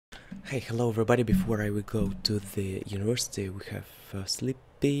Hey, hello everybody. Before I will go to the university, we have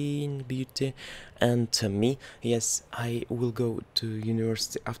Sleeping Beauty and me. Yes, I will go to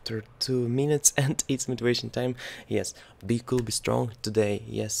university after 2 minutes and it's motivation time. Yes, be cool, be strong today.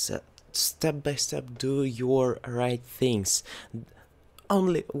 Yes, step by step do your right things.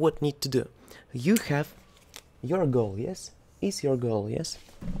 Only what need to do. You have your goal, yes? Is your goal, yes?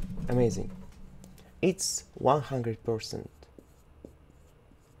 Amazing. It's 100%.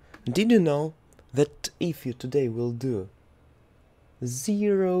 Did you know that if you today will do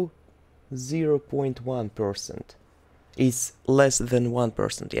 0.1% is less than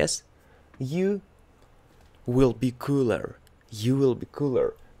 1%, yes? You will be cooler. You will be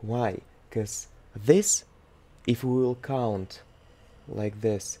cooler. Why? Because this, if we will count like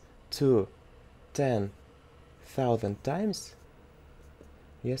this to 10,000 times,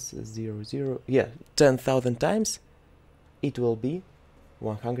 yes, 0, yeah, 10,000 times, it will be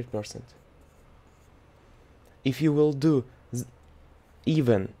 100%. If you will do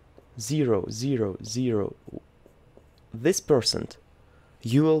even 0.000 this percent,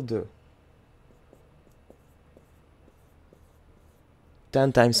 you will do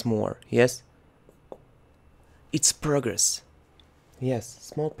 10 times more, yes? It's progress. Yes,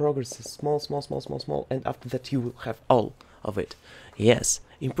 small progress, small, and after that you will have all of it. Yes,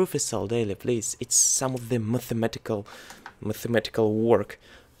 improve yourself daily, please. It's some of the mathematical work.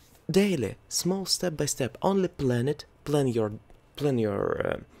 Daily, small step by step. Only plan it, plan your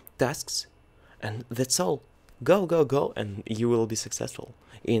tasks, and that's all. Go, and you will be successful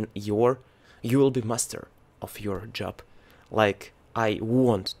in you will be master of your job. Like I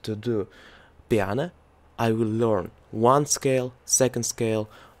want to do piano, I will learn one scale, second scale.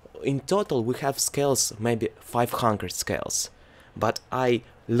 In total, we have scales, maybe 500 scales. But I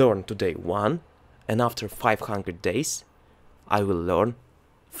learn today one, and after 500 days, I will learn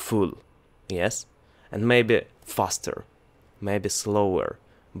full, yes? And maybe faster, maybe slower,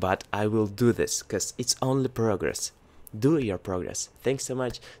 but I will do this, because it's only progress. Do your progress. Thanks so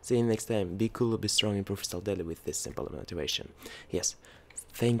much. See you next time. Be cool, be strong, improve yourself daily with this simple motivation. Yes,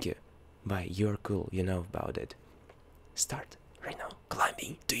 thank you. Bye, you're cool, you know about it. Start right now,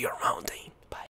 climbing to your mountain.